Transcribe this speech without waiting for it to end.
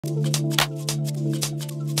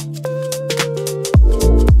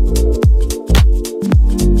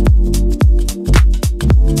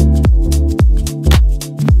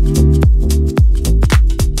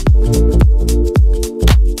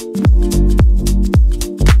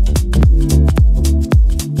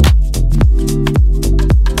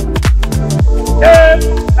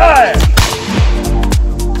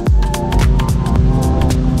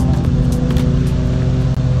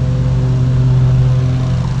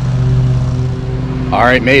All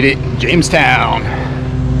right, made it. Jamestown.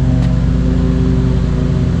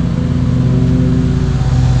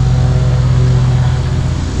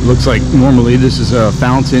 Looks like normally this is a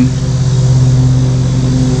fountain.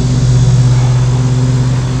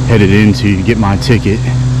 Headed in to get my ticket.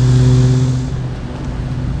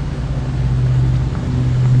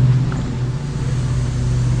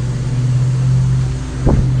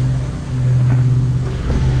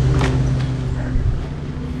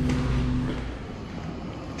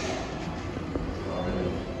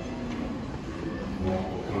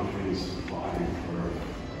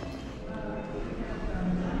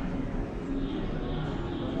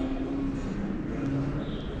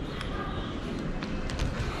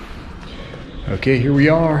 Okay, here we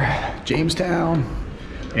are, Jamestown,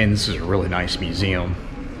 and this is a really nice museum.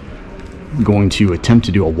 I'm going to attempt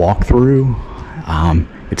to do a walkthrough.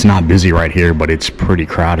 It's not busy right here, but it's pretty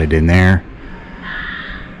crowded in there.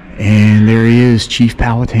 And there he is, Chief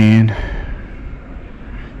Powhatan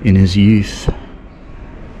in his youth.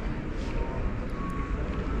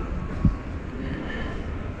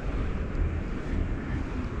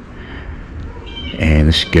 And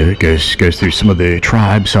this goes through some of the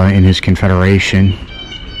tribes in his confederation.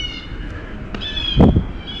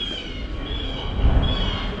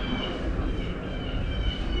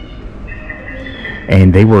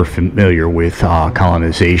 And they were familiar with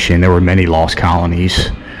colonization. There were many lost colonies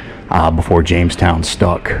before Jamestown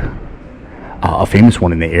stuck. A famous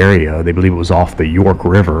one in the area, they believe it was off the York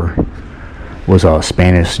River, was a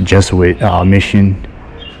Spanish Jesuit mission.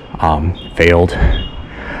 Failed.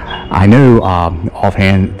 I know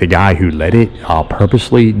offhand the guy who led it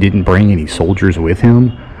purposely didn't bring any soldiers with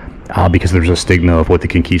him because there's a stigma of what the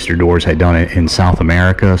conquistadors had done in South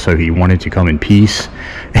America, so he wanted to come in peace,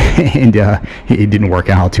 and it didn't work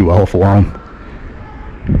out too well for him.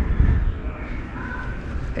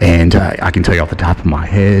 And I can tell you off the top of my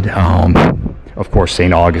head, of course,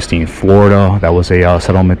 St. Augustine, Florida, that was a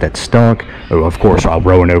settlement that stuck. Of course,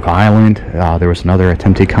 Roanoke Island, there was another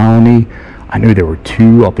attempted colony. I know there were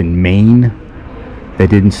two up in Maine that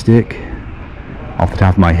didn't stick. Off the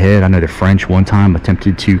top of my head, I know the French one time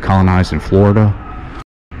attempted to colonize in Florida.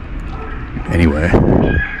 Anyway,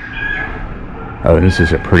 this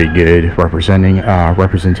is a pretty good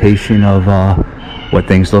representation of what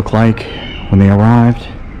things look like when they arrived.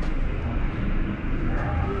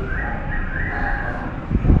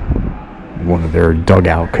 One of their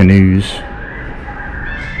dugout canoes.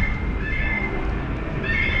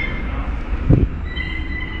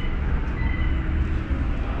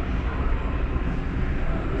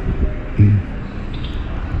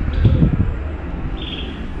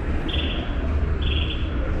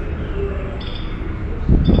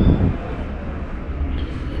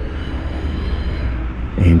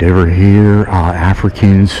 And over here,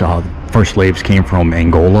 Africans, first slaves came from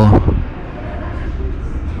Angola,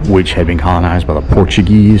 which had been colonized by the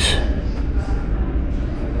Portuguese.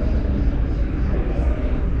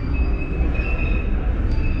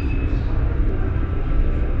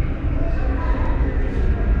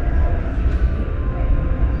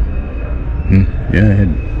 Yeah,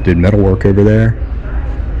 it did metalwork over there.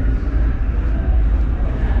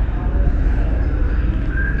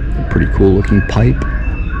 A pretty cool looking pipe.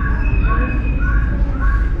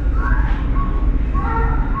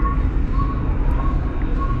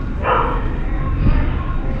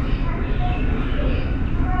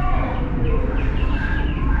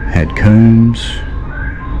 Had combs,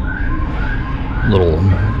 little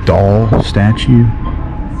doll statue.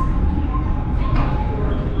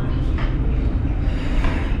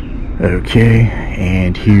 Okay,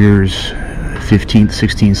 and here's 15th,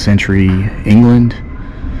 16th century England,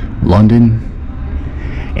 London.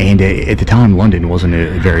 And at the time, London wasn't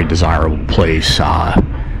a very desirable place.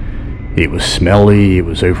 It was smelly, it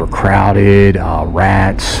was overcrowded,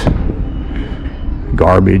 rats,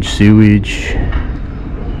 garbage, sewage.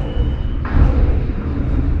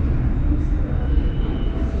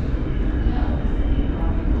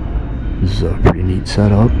 This is a pretty neat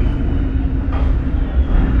setup.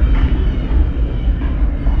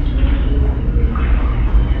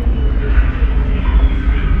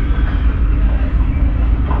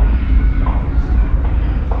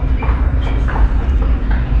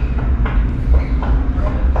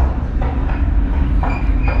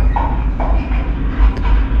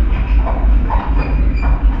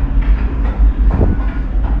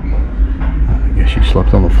 I guess she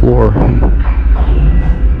slept on the floor.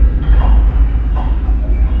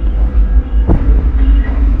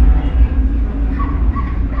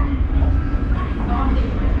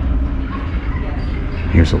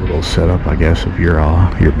 Here's a little setup, I guess, of your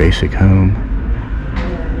basic home.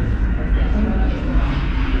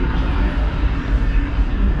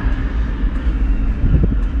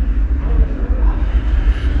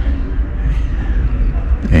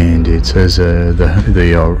 It says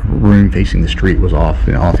the room facing the street was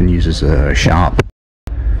often used as a shop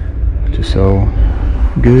to sell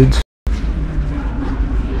goods.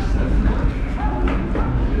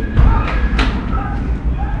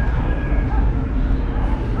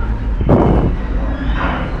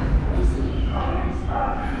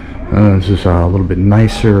 This is a little bit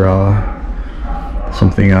nicer,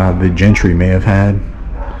 something the gentry may have had.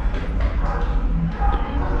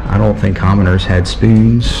 I don't think commoners had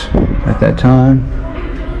spoons at that time.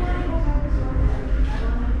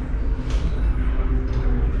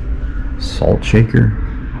 Salt shaker.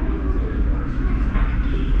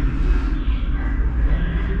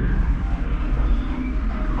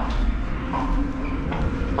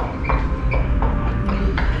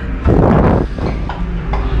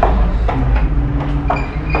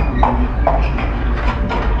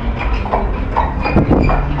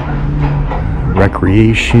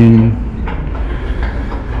 Recreation.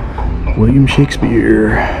 William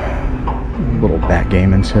Shakespeare. Little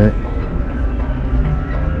backgammon set.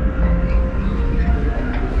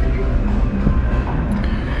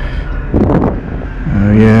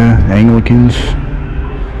 Oh yeah, Anglicans.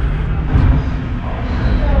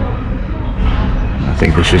 I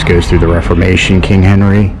think this just goes through the Reformation. King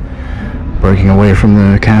Henry breaking away from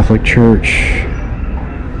the Catholic Church.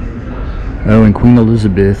 Oh, and Queen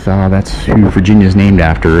Elizabeth, that's who Virginia's named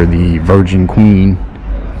after, the Virgin Queen.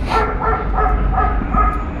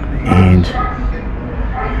 And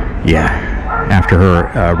yeah, after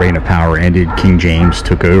her reign of power ended, King James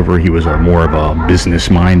took over. He was more of a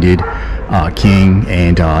business-minded king,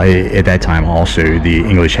 and at that time also the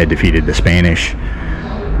English had defeated the Spanish,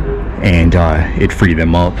 and it freed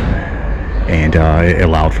them up, and it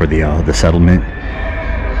allowed for the settlement.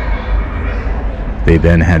 They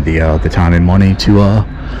then had the time and money to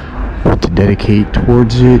dedicate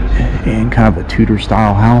towards it, and kind of a Tudor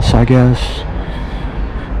style house, I guess.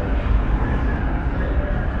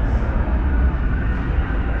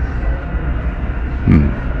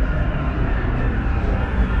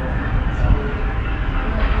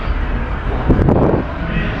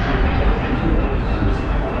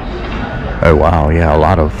 Oh wow, yeah, a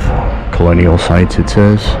lot of colonial sites, it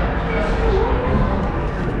says.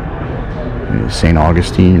 St.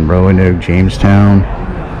 Augustine, Roanoke, Jamestown.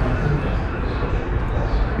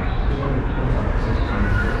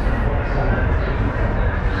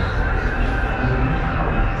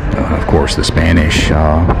 Of course, the Spanish.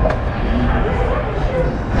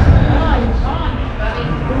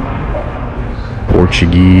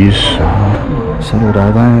 Portuguese settled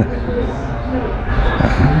all that.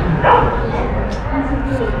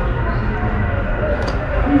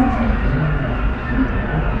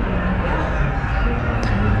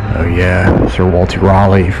 Oh yeah, Sir Walter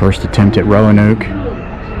Raleigh, first attempt at Roanoke.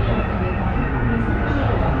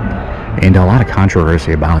 And a lot of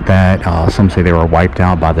controversy about that. Some say they were wiped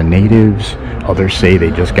out by the natives. Others say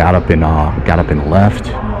they just got up and left.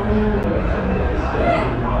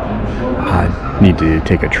 I need to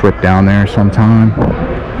take a trip down there sometime.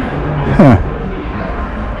 Huh.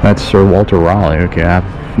 That's Sir Walter Raleigh. Okay,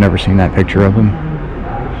 I've never seen that picture of him.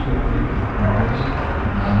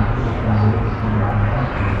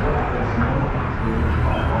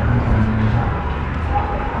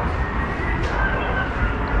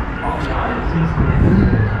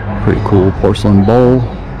 Pretty cool porcelain bowl.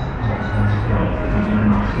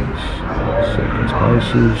 Silk and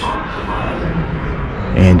spices.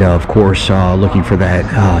 And of course, looking for that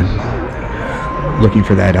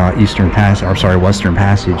Western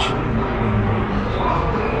Passage.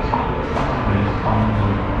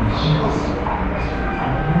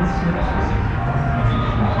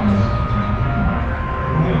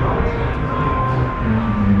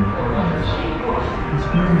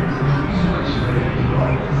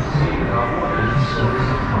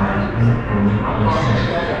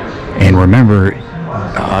 And remember,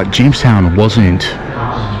 Jamestown wasn't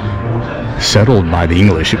settled by the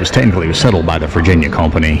English. It was settled by the Virginia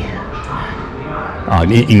Company,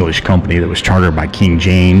 an English company that was chartered by King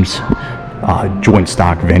James, joint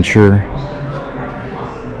stock venture.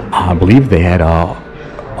 I believe they had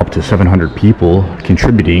up to 700 people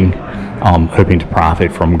contributing, hoping to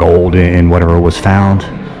profit from gold and whatever was found.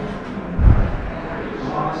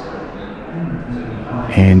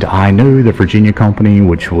 And I know the Virginia Company,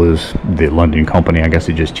 which was the London Company, I guess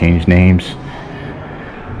it just changed names.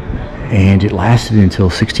 And it lasted until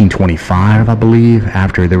 1625, I believe,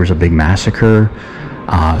 after there was a big massacre.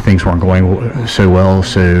 Things weren't going so well,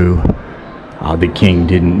 so the king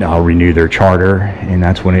didn't renew their charter, and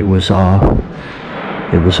that's when it was run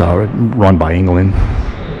by England.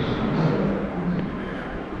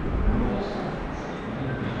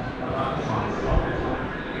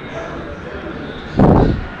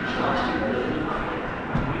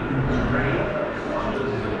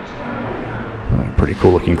 Pretty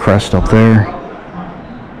cool looking crest up there.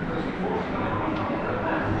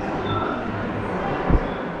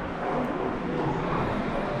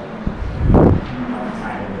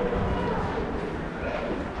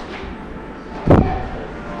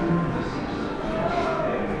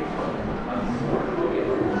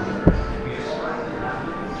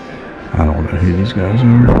 I don't know who these guys are.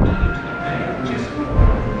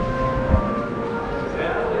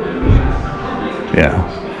 Yeah.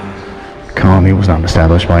 Colony was not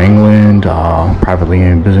established by England. Privately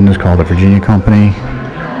owned business called the Virginia Company.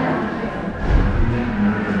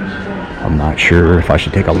 I'm not sure if I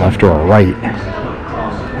should take a left or a right.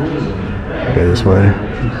 Go this way.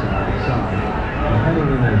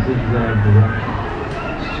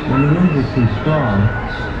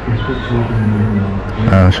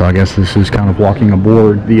 So I guess this is kind of walking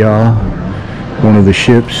aboard the one of the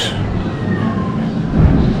ships.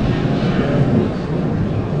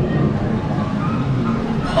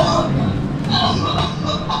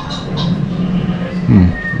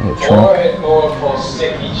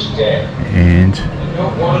 And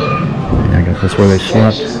I guess that's where they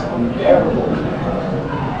slept.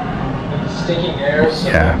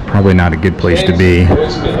 Yeah, probably not a good place to be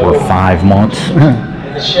for 5 months.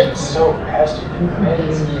 The ship is so fast,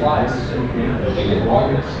 it flies.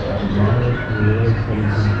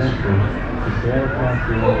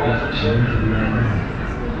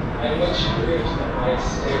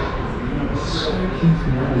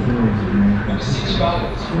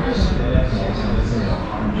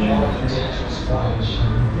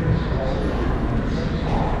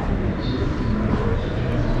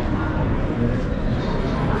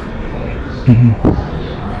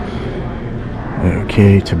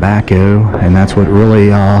 Okay, tobacco, and that's what really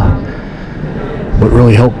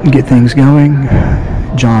helped get things going.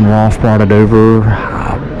 John Rolfe brought it over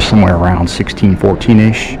somewhere around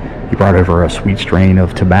 1614-ish. He brought over a sweet strain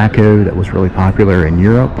of tobacco that was really popular in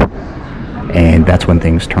Europe, and that's when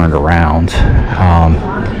things turned around.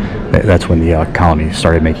 That's when the colony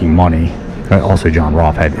started making money. Also, John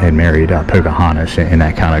Rolfe had married Pocahontas, and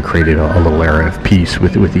that kind of created a little era of peace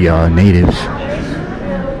with the natives.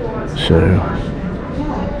 So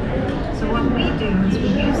what we do is we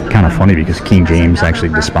use the kind of funny because King James actually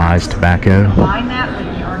despised tobacco. combine that with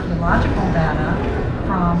the archaeological data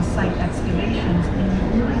from site excavations.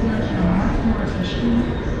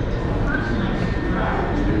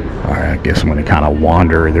 Alright, I guess I'm going to kind of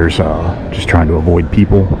wander. There's just trying to avoid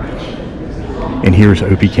people. And here's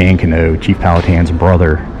Opechancanough, Chief Powhatan's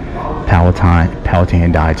brother.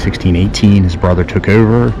 Powhatan died 1618. His brother took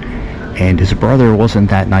over, and his brother wasn't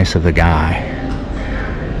that nice of a guy.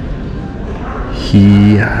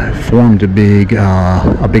 He formed a big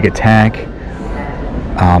attack,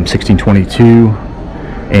 1622,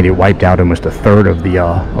 and it wiped out almost a third of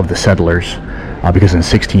the settlers. Because in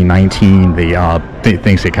 1619,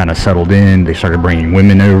 things had kind of settled in. They started bringing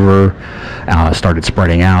women over, started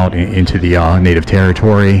spreading out into the native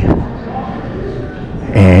territory.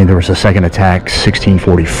 And there was a second attack,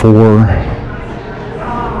 1644.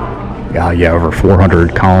 Yeah, over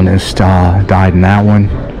 400 colonists died in that one.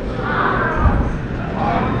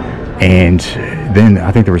 And then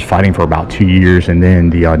I think there was fighting for about 2 years, and then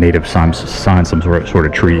the natives signed some sort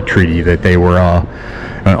of treaty that they were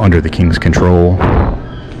under the king's control.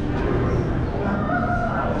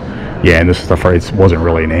 Yeah, and this is the phrase. It wasn't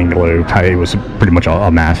really an Anglo. It was pretty much a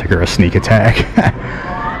massacre, a sneak attack,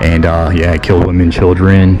 and yeah, it killed women,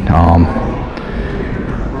 children.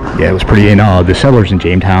 Yeah, it was pretty. And the settlers in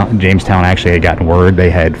Jamestown actually had gotten word they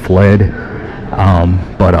had fled,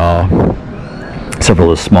 but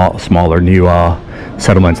several of the smaller new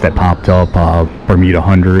settlements that popped up, Bermuda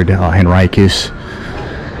 100, Henricus.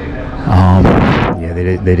 Yeah,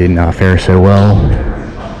 they didn't fare so well.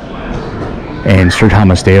 And Sir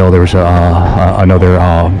Thomas Dale, there was another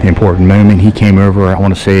important moment. He came over, I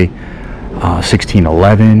want to say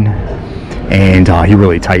 1611, and he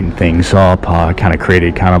really tightened things up, kind of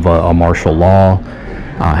created kind of a martial law,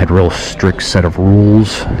 had a real strict set of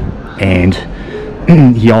rules, and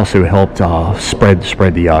he also helped spread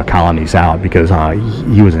the colonies out, because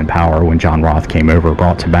he was in power when John Rolfe came over,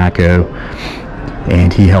 brought tobacco,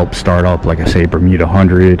 and he helped start up, like I say, Bermuda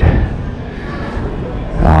 100,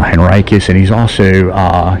 Henricus, and he's also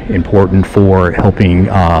important for helping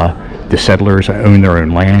the settlers own their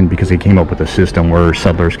own land, because he came up with a system where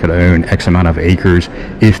settlers could own X amount of acres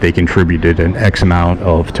if they contributed an X amount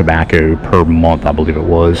of tobacco per month, I believe it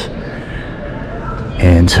was.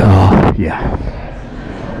 And yeah.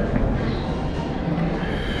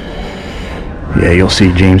 Yeah, you'll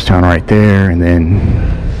see Jamestown right there, and then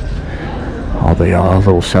all the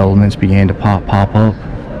little settlements began to pop up.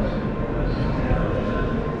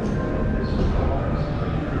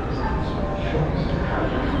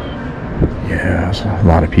 A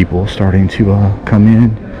lot of people starting to come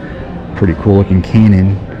in. Pretty cool looking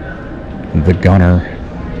cannon. The gunner.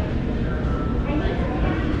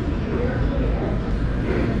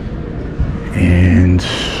 And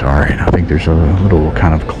alright, I think there's a little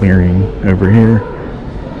kind of clearing over here.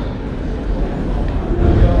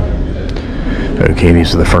 Okay,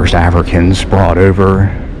 these are the first Africans brought over,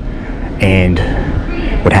 and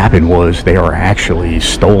what happened was they are actually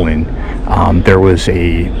stolen. There was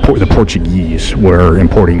the Portuguese were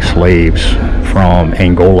importing slaves from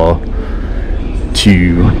Angola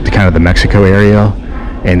to kind of the Mexico area,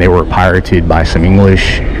 and they were pirated by some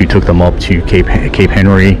English who took them up to Cape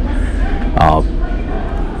Henry,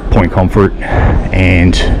 Point Comfort,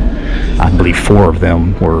 and I believe 4 of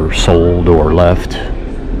them were sold or left.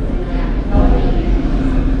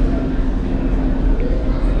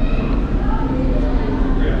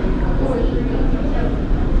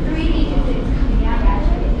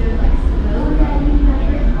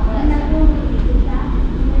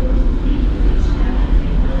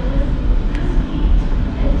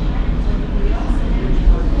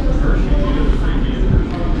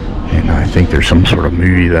 I think there's some sort of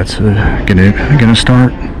movie that's gonna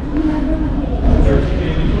start.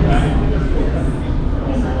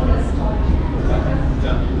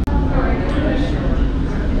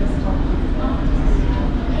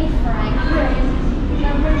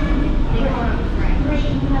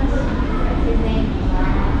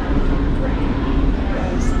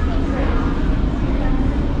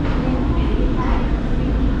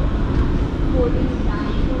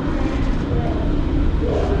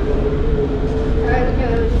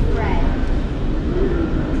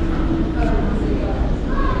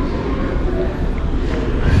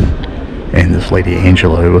 And this lady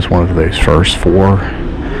Angela was one of those first 4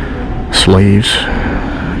 slaves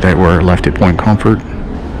that were left at Point Comfort.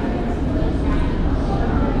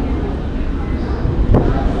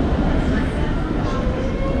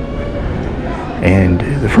 And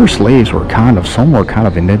the first slaves were somewhat kind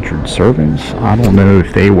of indentured servants. I don't know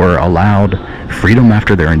if they were allowed freedom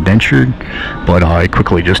after they're indentured, but it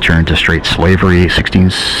quickly just turned to straight slavery.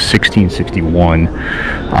 1661,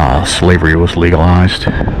 slavery was legalized.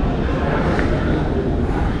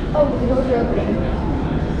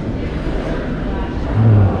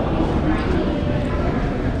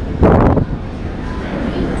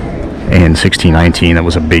 In 1619, that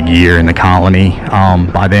was a big year in the colony.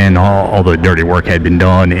 By then, all the dirty work had been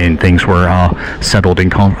done and things were settled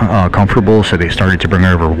and comfortable, so they started to bring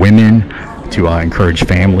over women to encourage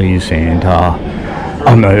families. And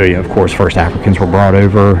of course, first Africans were brought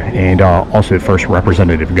over, and also the first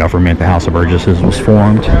representative government, the House of Burgesses, was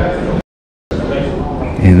formed.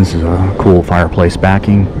 And this is a cool fireplace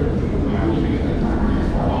backing.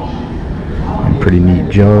 And pretty neat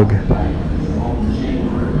jug.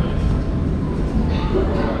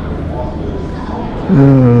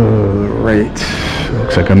 Right.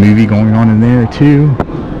 Looks like a movie going on in there too.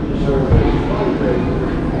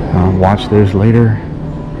 I'll watch those later.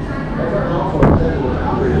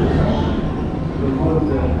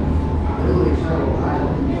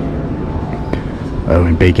 Oh,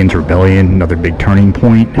 and Bacon's Rebellion, another big turning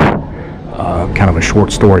point. Kind of a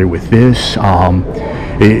short story with this.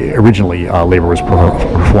 Originally, labor was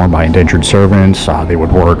performed by indentured servants. They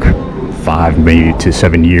would work 5 maybe to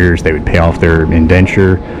 7 years. They would pay off their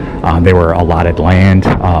indenture. They were allotted land.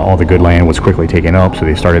 All the good land was quickly taken up, so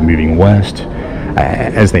they started moving west.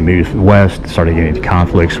 As they moved west, started getting into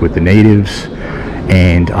conflicts with the natives,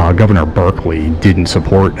 and Governor Berkeley didn't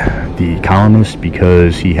support the colonists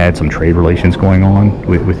because he had some trade relations going on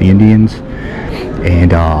with the Indians.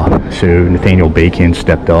 And so Nathaniel Bacon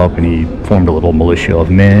stepped up and he formed a little militia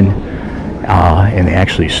of men. And they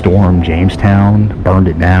actually stormed Jamestown, burned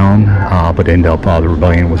it down, but ended up the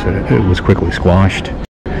rebellion was quickly squashed.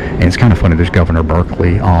 And it's kind of funny. There's Governor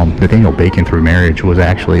Berkeley. Nathaniel Bacon, through marriage, was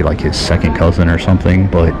actually like his second cousin or something.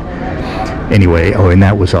 But anyway, and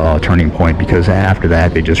that was a turning point because after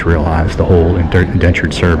that they just realized the whole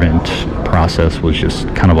indentured servant process was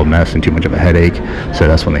just kind of a mess and too much of a headache. So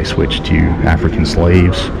that's when they switched to African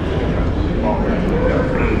slaves.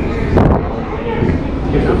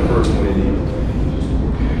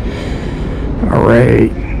 All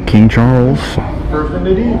right, King Charles. First one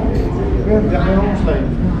they did. Yeah, got their own state.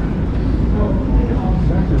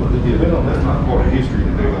 That's not part of history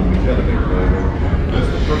that they're going to be telling everybody. That's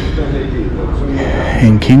the first thing they did.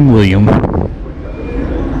 And King William.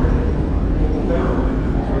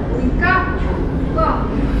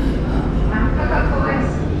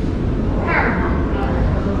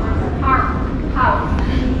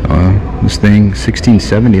 This thing,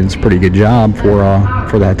 1670. That's a pretty good job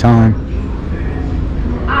for that time.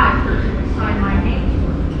 I sign my name.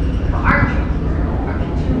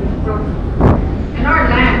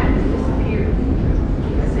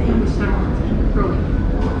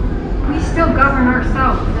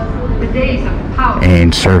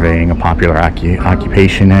 and surveying, a popular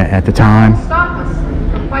occupation at the time. Stop us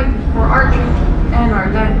from fighting for our children and our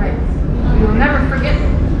land rights. We will never forget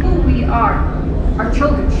who we are. Our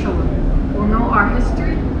children's children will know our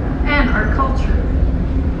history and our culture.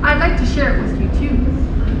 I'd like to share it with you too.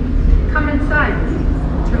 Come inside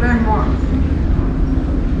to learn more.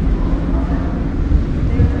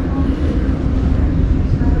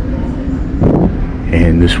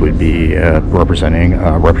 And this would be representing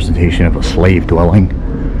a representation of a slave dwelling.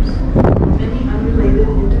 Many unrelated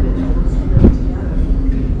individuals live together.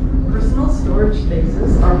 Personal storage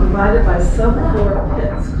spaces are provided by subfloor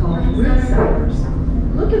pits called root cellars.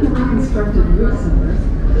 Look in the reconstructed root cellars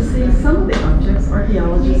to see some of the objects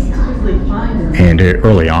archaeologists typically find in them. And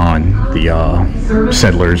early on, the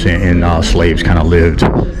settlers and slaves kind of lived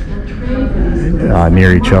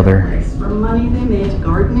near each other. For money they made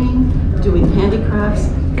gardening, doing handicrafts.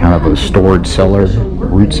 Kind of a stored cellar,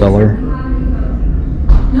 root cellar.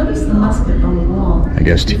 Notice the musket on the wall. I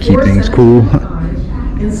guess to keep things cool.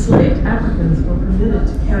 Enslaved Africans were permitted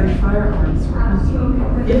to carry firearms for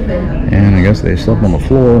hunting if they had. And I guess they slept on the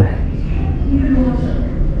floor.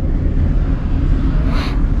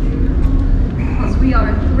 Because we are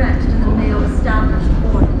a threat to the male established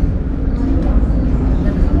order.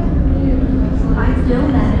 I still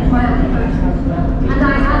manage my own person. And I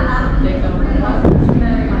have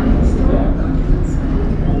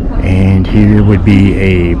And here would be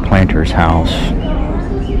a planter's house.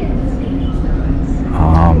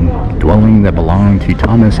 Dwelling that belonged to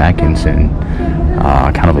Thomas Atkinson.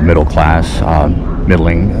 Kind of a middle class,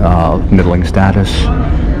 middling status.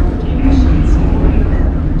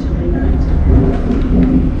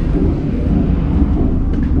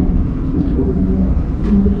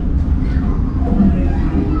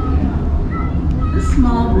 This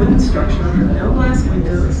small wooden structure with no glass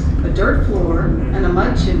windows, a dirt floor, and a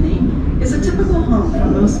mud chimney is a typical home for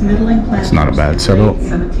most middling planters. It's not a bad setup.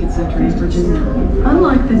 17th century Virginia.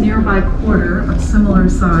 Unlike the nearby quarter of similar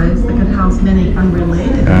size that could house many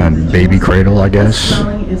unrelated Baby cradle, I this guess.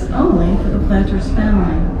 dwelling is only for the planter's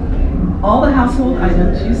family. All the household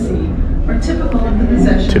items you see are typical of the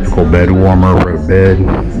possessions. Typical bed warmer, road bed.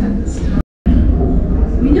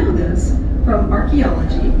 We know this from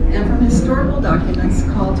archaeology and from historical documents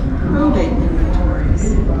called probate inventories.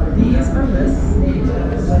 These are lists.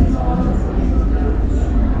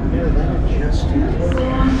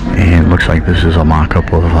 And it looks like this is a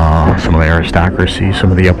mock-up of some of the aristocracy,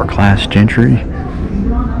 some of the upper class gentry.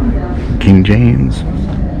 King James.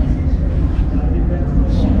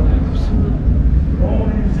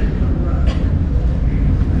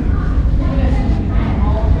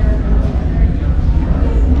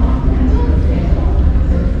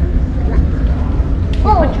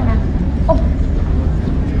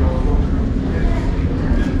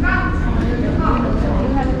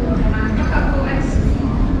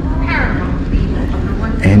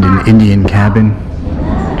 And an Indian cabin.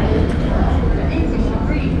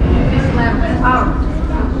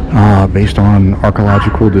 Based on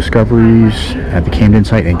archaeological discoveries at the Camden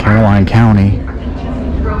site in Caroline County.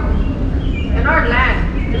 And our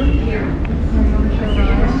land here,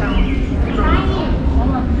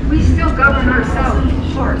 we still govern ourselves.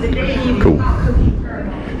 Cool.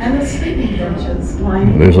 And the sleeping benches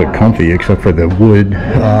lined There's like comfy except for the wood,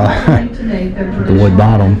 the wood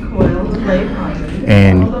bottom.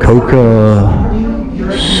 And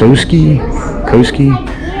Koski,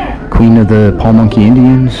 Queen of the Paw Monkey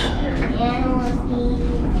Indians.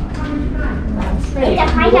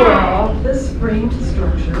 This framed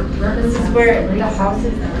structure. This is where the house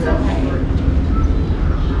is.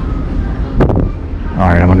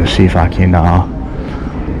 Alright, I'm going to see if I can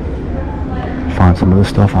find some of the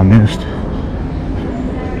stuff I missed.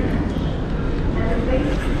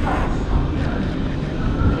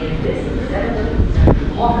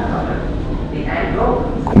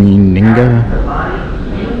 Queen Ninga.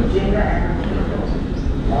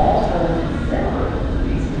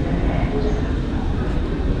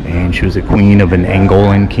 And she was the queen of an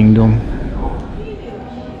Angolan kingdom.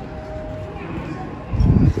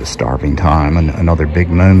 The starving time, another big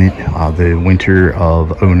moment. The winter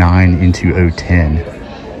of 09 into 010.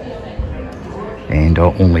 And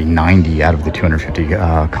only 90 out of the 250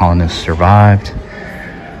 colonists survived.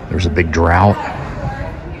 There was a big drought.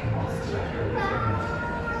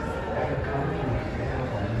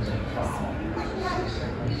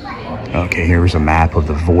 Okay, here's a map of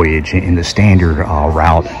the voyage. In the standard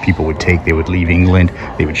route people would take, they would leave England,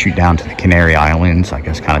 they would shoot down to the Canary Islands, I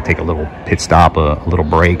guess kind of take a little pit stop, a little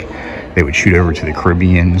break. They would shoot over to the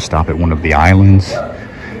Caribbean, stop at one of the islands.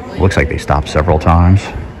 Looks like they stopped several times.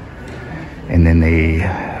 And then they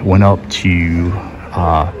went up to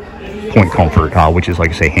Point Comfort, which is,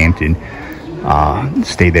 like I say, Hampton.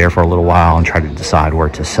 Stayed there for a little while and tried to decide where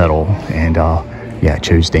to settle, and yeah,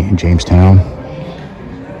 chose Jamestown.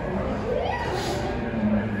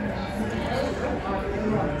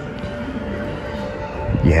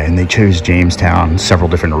 Yeah, and they chose Jamestown several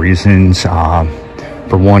different reasons.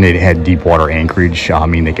 For one, it had deep water anchorage. I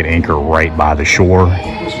mean, they could anchor right by the shore.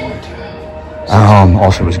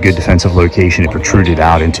 Also, it was a good defensive location. It protruded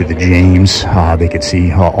out into the James. They could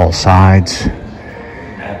see all sides.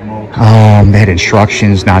 They had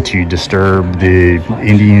instructions not to disturb the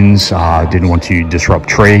Indians, didn't want to disrupt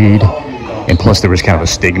trade, and plus there was kind of a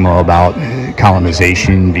stigma about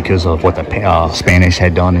colonization because of what the Spanish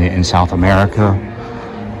had done in South America.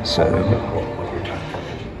 So,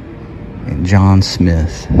 and John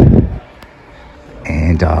Smith,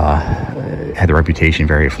 and had the reputation,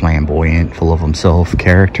 very flamboyant, full of himself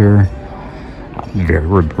character, very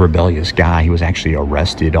rebellious guy. He was actually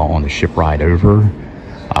arrested on the ship ride over.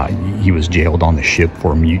 He was jailed on the ship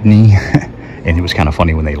for mutiny, and it was kind of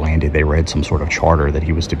funny when they landed. They read some sort of charter that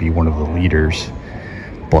he was to be one of the leaders,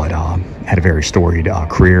 but had a very storied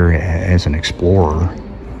career as an explorer.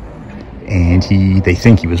 And they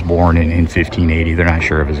think he was born in 1580. They're not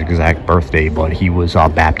sure of his exact birthday, but he was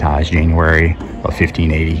baptized January of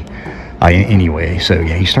 1580. Anyway, so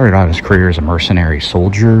yeah, he started out his career as a mercenary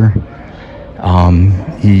soldier.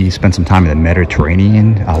 He spent some time in the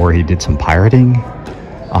Mediterranean, where he did some pirating.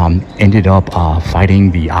 Ended up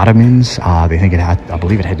fighting the Ottomans. They think I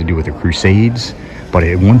believe it had to do with the Crusades, but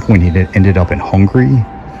at one point he ended up in Hungary,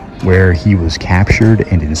 where he was captured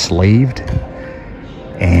and enslaved.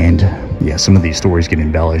 And yeah, some of these stories get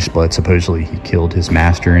embellished, but supposedly he killed his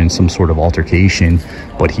master in some sort of altercation.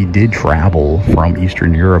 But he did travel from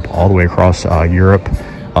Eastern Europe all the way across Europe,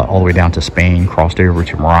 all the way down to Spain, crossed over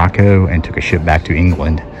to Morocco, and took a ship back to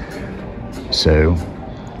England. So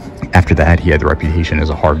after that, he had the reputation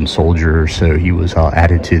as a hardened soldier, so he was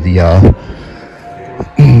added to the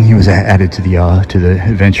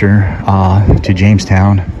adventure to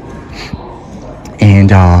Jamestown.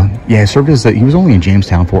 And yeah, served as he was only in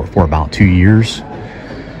Jamestown for about 2 years.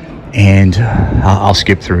 And I'll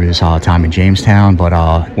skip through his time in Jamestown, but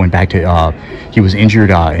went back to he was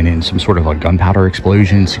injured in some sort of a gunpowder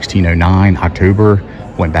explosion, 1609 October.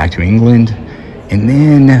 Went back to England, and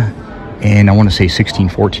then in I want to say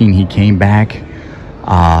 1614 he came back.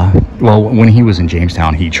 Well, when he was in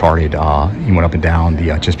Jamestown, he charted. He went up and down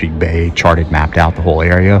the Chesapeake Bay, charted, mapped out the whole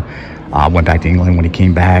area. Went back to England. When he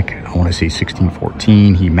came back, I want to say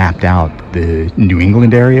 1614, he mapped out the New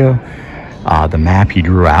England area. The map he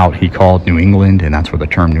drew out, he called New England, and that's where the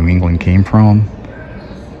term New England came from.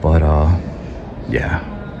 But yeah,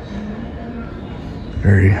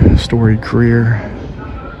 very storied career.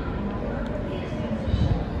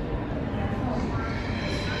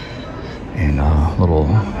 And a little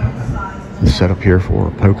setup here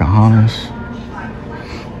for Pocahontas.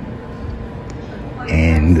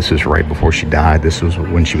 And this is right before she died. This was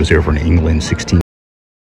when she was over in England, 16.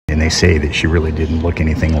 And they say that she really didn't look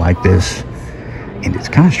anything like this. And it's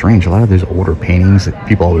kind of strange. A lot of those older paintings, that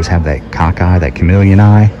people always have that cock eye, that chameleon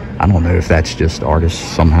eye. I don't know if that's just artists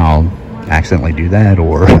somehow accidentally do that,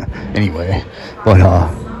 or anyway. But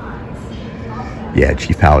yeah,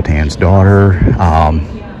 Chief Powhatan's daughter.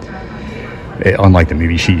 Unlike the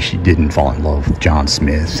movie, she didn't fall in love with John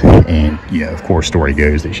Smith. And yeah, of course, story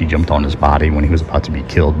goes that she jumped on his body when he was about to be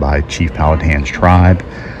killed by Chief Powhatan's tribe.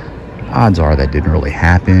 Odds are that didn't really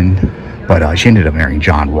happen, but she ended up marrying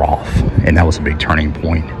John Rolfe, and that was a big turning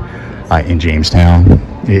point in Jamestown.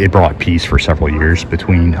 It brought peace for several years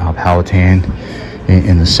between Powhatan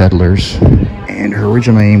and the settlers, and her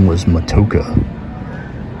original name was Matoka.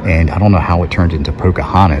 And I don't know how it turned into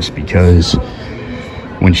Pocahontas, because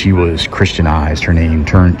when she was Christianized, her name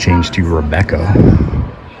changed to Rebecca.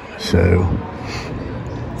 So,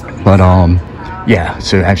 but yeah,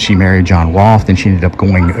 so after she married John Rolfe, then she ended up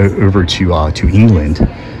going over to England,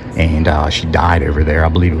 and she died over there. I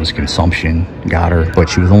believe it was consumption got her, but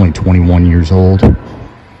she was only 21 years old.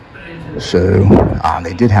 So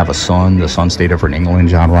they did have a son. The son stayed over in England.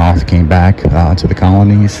 John Rolfe came back to the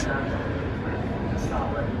colonies.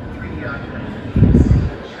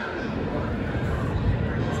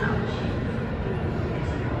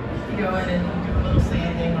 Go in and do a little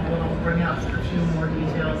sanding, a little bring out a few more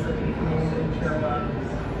details that you can fill up.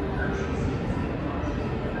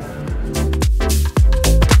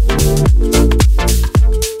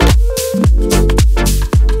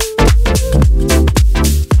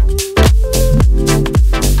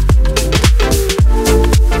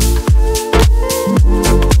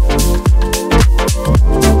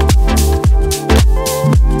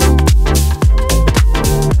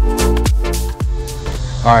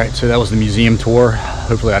 Alright, so that was the museum tour.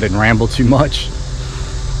 Hopefully I didn't ramble too much.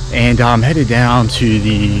 And I'm headed down to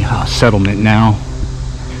the settlement now.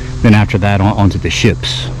 Then after that, onto the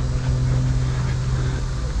ships.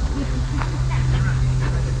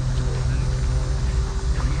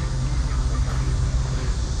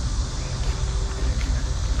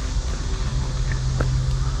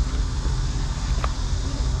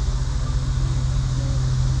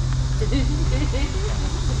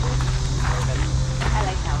 I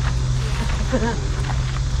like that.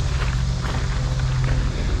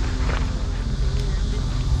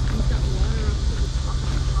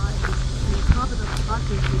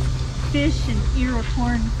 Fish and ear of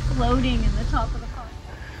corn floating in the top of the pot.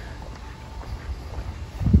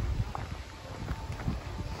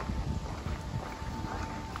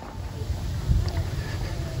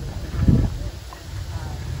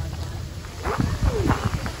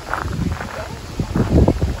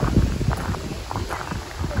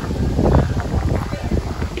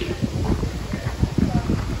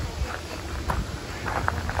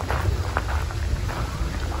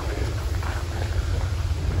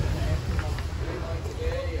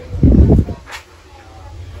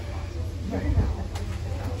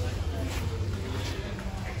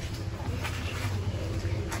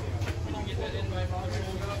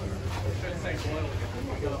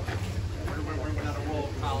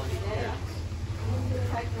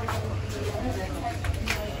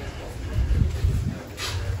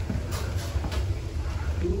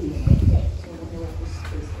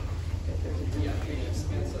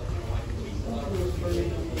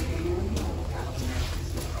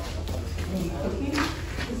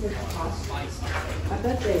 I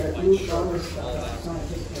bet they are blue color stuff. It's not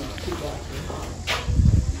just two black and white.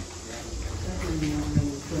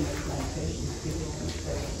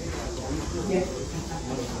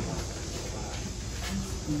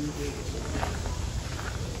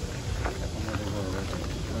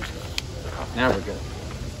 Now we're good.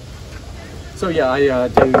 So yeah, I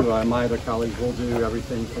do, my other colleagues will do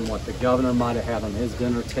everything from what the governor might have had on his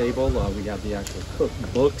dinner table. We have the actual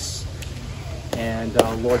cookbooks. And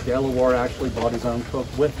Lord Delaware actually brought his own cook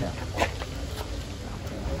with him.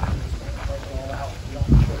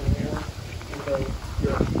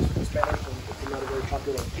 Not a very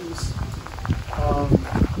popular piece.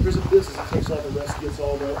 Here's a business that takes all the risk, gets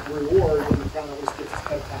all the reward, and the crown at least gets its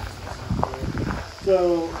cut of taxes.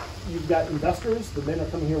 So you've got investors. The men are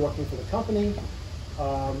coming here working for the company.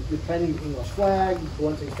 You're planting the English flag,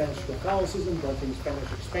 blunting Spanish Catholicism, blunting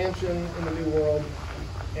Spanish expansion in the New World,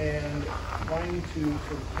 and trying to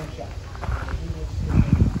sort of catch up.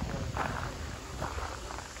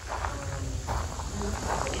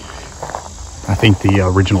 I think the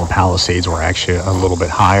original Palisades were actually a little bit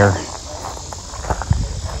higher.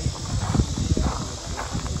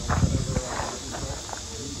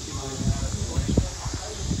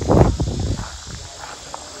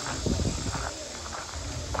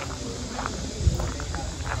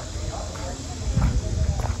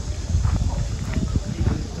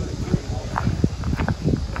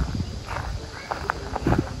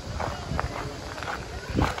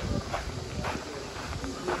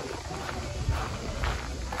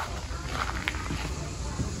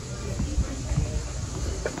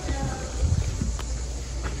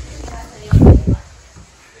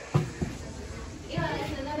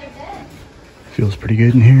 Feels pretty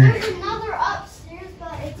good in here. There's another upstairs,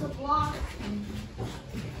 but it's a block.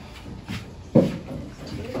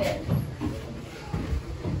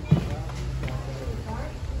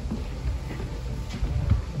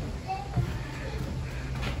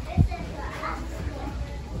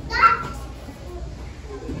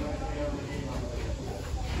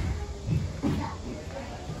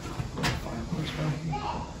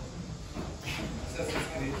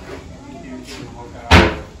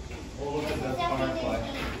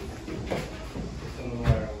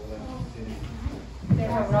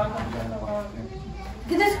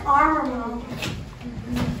 Look at this armor, Mom.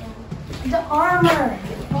 The armor.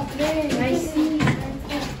 Okay, I see.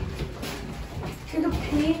 Take a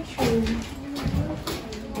picture.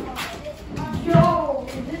 Yo,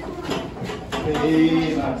 this one.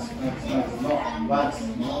 Hey, that's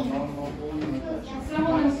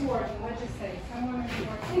Someone is working. Let's just say someone is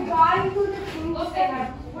working. The guy who the king Look, they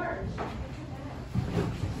have work.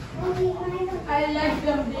 I like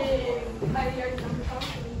them big. I like them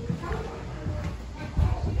puffy.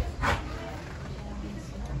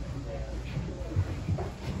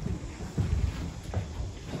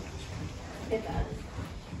 It does.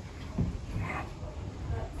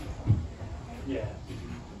 Yeah.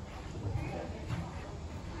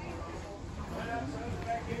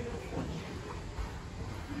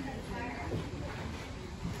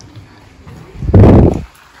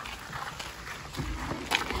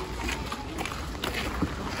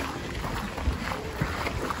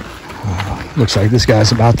 Looks like this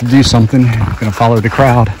guy's about to do something. Gonna follow the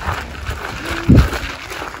crowd.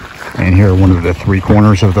 And here are one of the three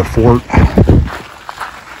corners of the fort. Can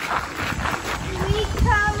we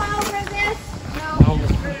come over this? No.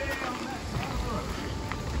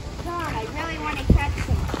 God, I really want to catch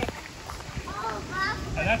some chickens.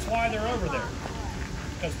 And that's why they're over there.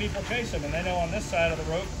 Because people chase them, and they know on this side of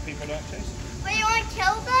the road, people don't chase them. But you want to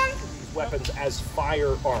kill them? Weapons as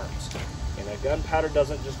firearms. And a gunpowder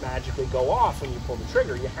doesn't just magically go off when you pull the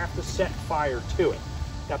trigger. You have to set fire to it.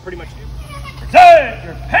 That pretty much present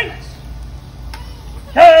your paints.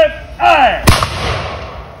 Get eye.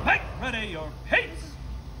 Make ready your paints.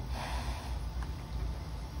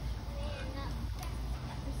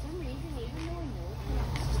 For some reason, even though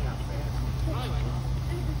I know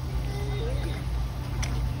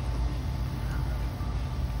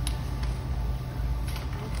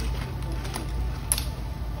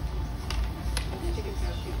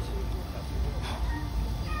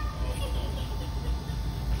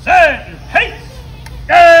Present your paints.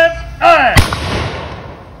 Get eye.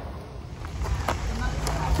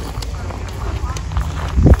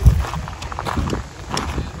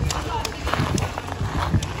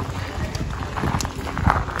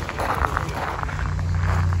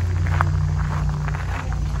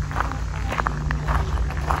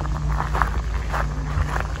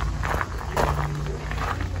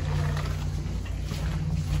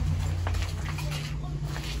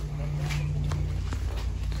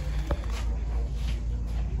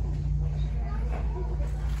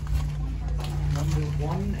 Number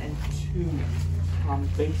 1 and 2 on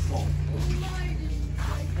baseball.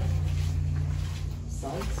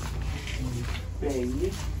 Sides, Bay,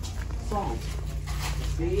 Front.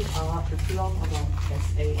 B-A-Y oder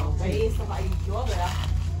S-A-N-T. B ist doch eigentlich Jordan.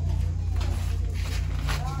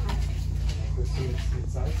 Das ist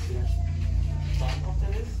jetzt Sides hier. Front auf der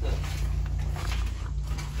Liste.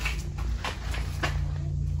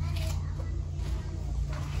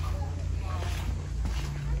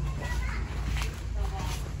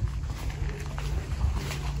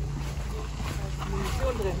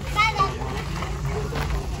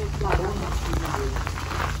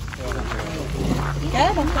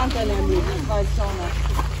 Ja, dann stand er nämlich. Das war jetzt schon noch.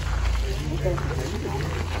 Okay.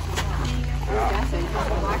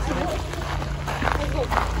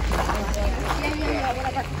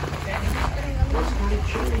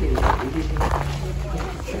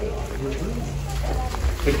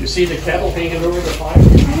 But you see the kettle hanging over the fire?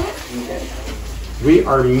 Okay. We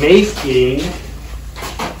are making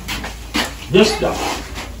this stuff.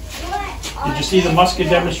 Did you see the musket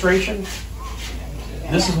demonstration?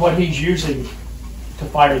 This is what he's using to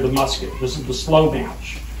fire the musket. This is the slow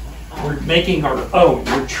match. We're making our own.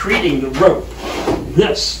 We're treating the rope.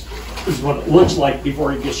 This is what it looks like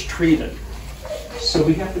before it gets treated. So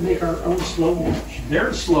we have to make our own slow match.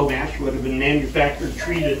 Their slow match would have been manufactured,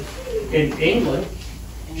 treated in England,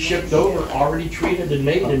 shipped over, already treated and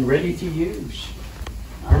made and ready to use.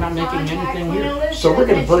 We're not making anything here. So we're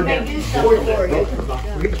going to burn that, boil that rope.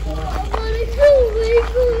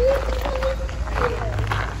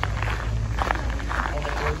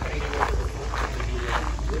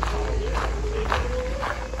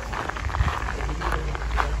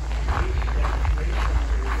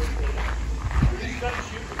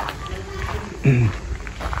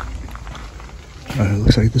 It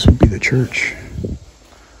looks like this would be the church.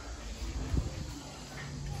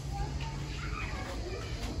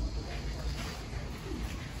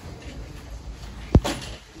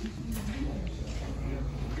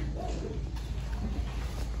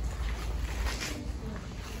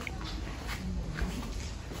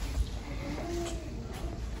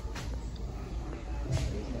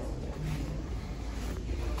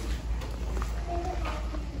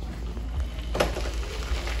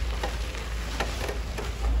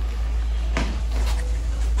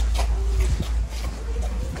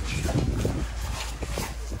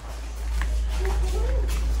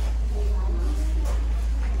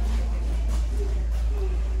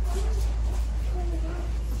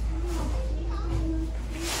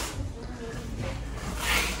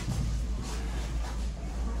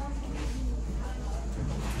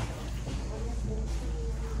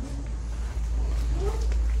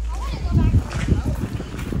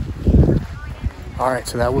 All right,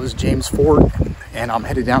 so that was James Fort, and I'm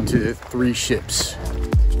headed down to the 3 ships.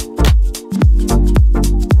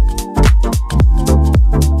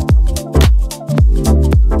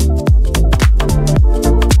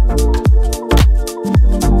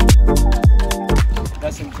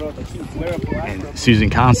 And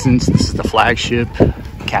Susan Constance, this is the flagship,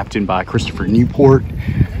 captained by Christopher Newport.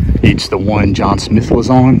 It's the one John Smith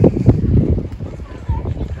was on.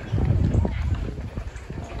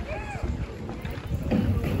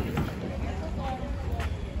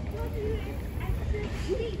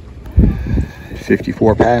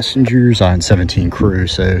 54 passengers on 17 crew,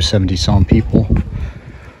 so 70 some people.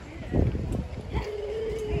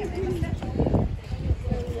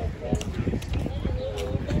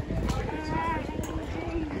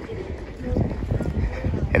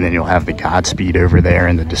 And then you'll have the Godspeed over there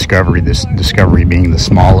and the Discovery, this Discovery being the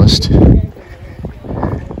smallest.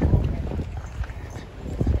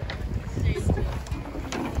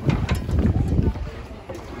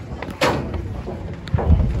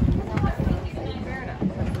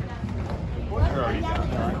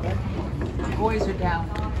 Boys are down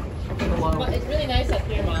below. Well, it's really nice up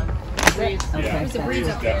here, Mom. There's a breeze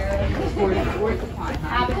up there.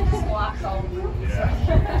 Habits blocks all.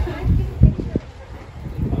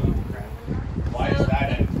 Why is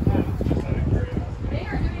that in? They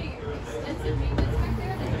are doing extensive maintenance back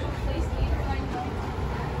there. They just replaced the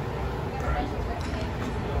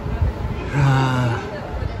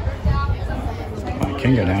I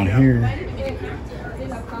can go down here.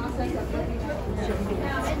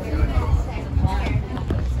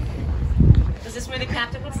 Is this where the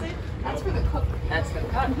captain would sleep? That's where the cook. That's the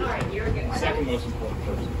cook. All right, you're good. Second most important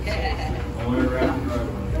person.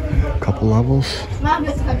 A couple levels. Mom,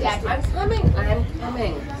 this come down. I'm coming. I'm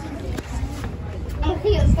coming.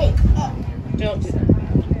 Okay, stay. Don't do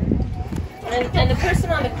that. And the person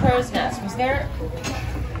on the crow's nest, was there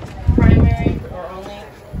primary or only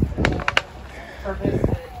purpose?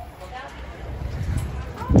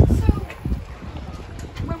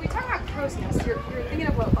 When we talk about crow's nest, you're thinking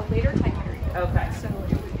of a later time period. Okay. So it would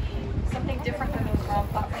be something different than those ground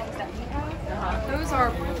platforms that we have. Those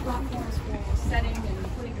are platforms for setting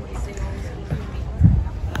and putting away sails.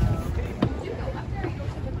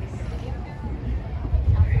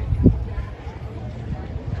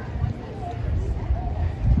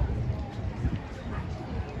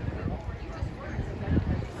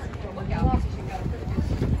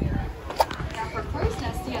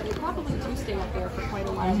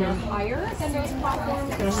 They're higher than those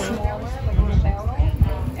platforms. They're smaller, like on a barrel.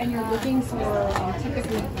 And you're looking for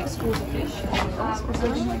typically like schools of fish or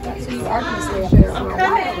something like that. So you are going to stay up there for a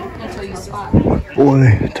while until you spot them.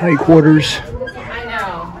 Boy, tight quarters. I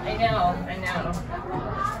know.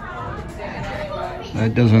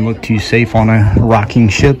 That doesn't look too safe on a rocking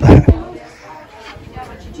ship. I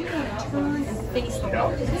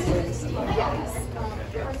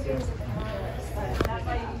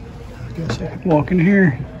guess I can walk in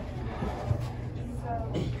here.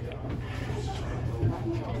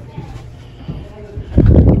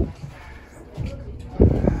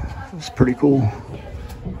 That's pretty cool.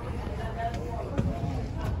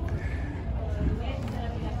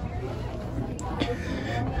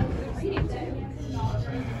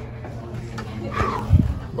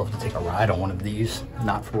 Love to take a ride on one of these,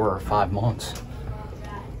 not for 5 months.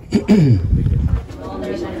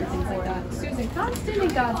 Susan Constant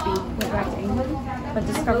and Godspeed went back to England, but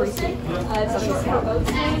Discovery stayed. So he's the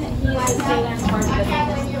boatswain. He is the state in charge of the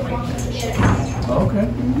business. Okay.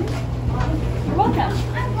 You're welcome.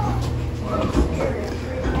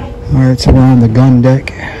 All right, so we're on the gun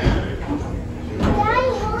deck.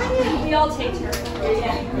 We all take turns.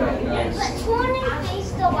 Let's warn and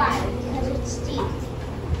face the light because it's steep.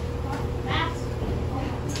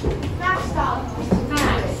 That's all.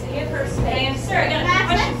 Hey, sir, I got a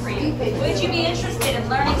question for you. Would you be interested in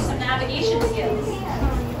learning some navigation skills?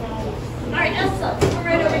 All right, Elsa, come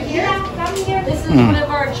right over here. This is one of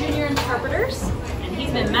our junior interpreters, and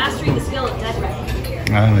he's been mastering the skill of dead reckoning.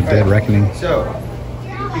 Dead reckoning. So,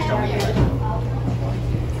 please tell me.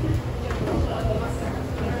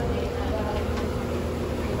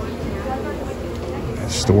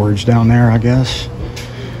 Storage down there, I guess.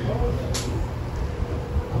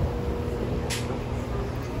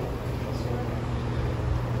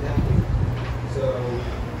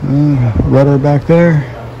 Rudder back there.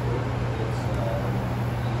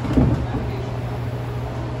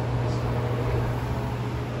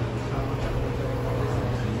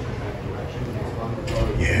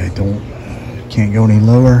 Yeah, can't go any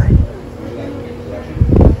lower.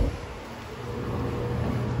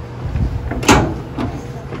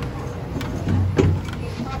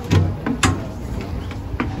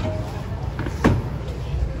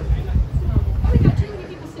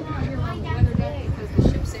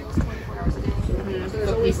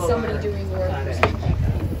 Somebody doing work.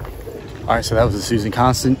 All right, so that was the Susan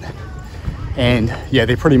Constant, and yeah,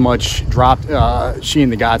 they pretty much dropped. She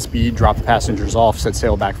and the Godspeed dropped the passengers off, set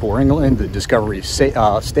sail back for England. The Discovery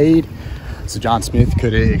stayed, so John Smith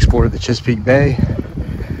could explore the Chesapeake Bay.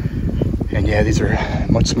 And yeah, these are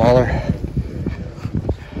much smaller.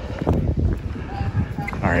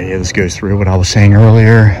 All right, yeah, this goes through what I was saying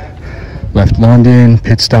earlier. Left London,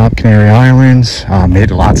 pit stop Canary Islands,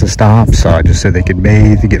 made lots of stops just so they could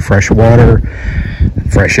bathe, get fresh water,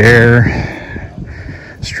 fresh air,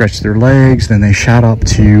 stretch their legs. Then they shot up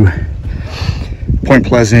to Point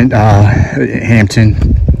Pleasant, Hampton,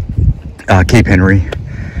 Cape Henry,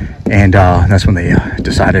 and that's when they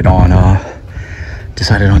decided on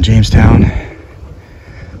Jamestown.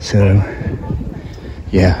 So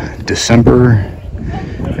yeah, December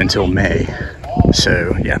until May.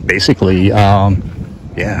 So yeah, basically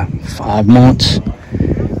yeah, 5 months.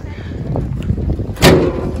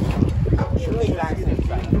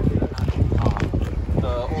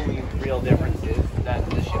 The only real difference is that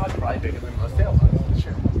the ship is probably bigger than most sailboats.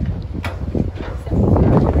 Sure.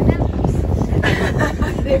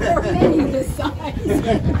 They were many this size.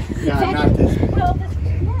 Yeah, not this. Well, this,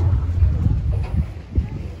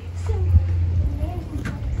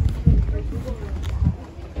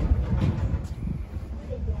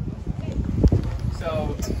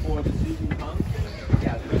 So for the Susan pump,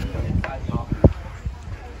 yeah, there's no inside the office.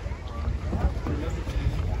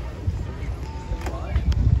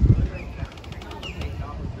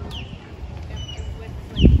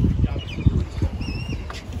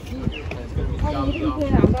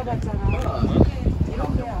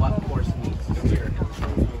 What force needs here.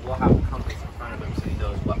 We'll have a compass in front of him so he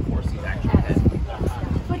knows what force he's actually heading.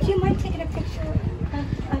 would you mind taking a picture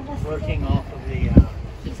of us? Working off of the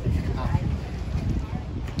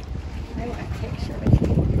I want a picture with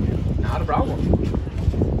you. not a problem.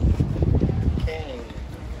 Okay.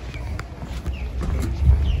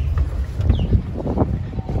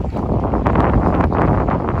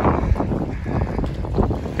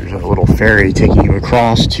 There's a little ferry taking you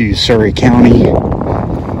across to Surrey County.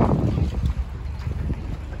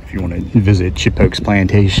 If you want to visit Chip Oaks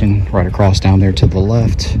Plantation, right across down there to the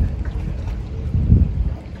left.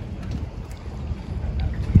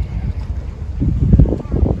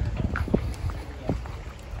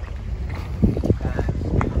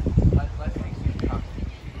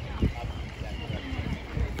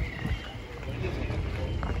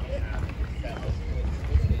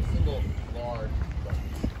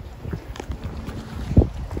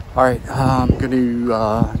 All right, I'm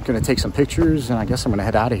gonna take some pictures, and I guess I'm gonna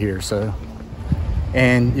head out of here. So,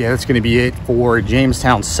 and yeah, that's gonna be it for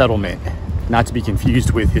Jamestown Settlement, not to be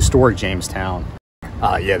confused with historic Jamestown.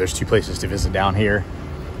 Yeah, there's 2 places to visit down here.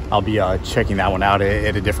 I'll be checking that one out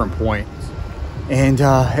at a different point. And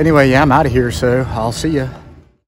anyway, yeah, I'm out of here, so I'll see ya.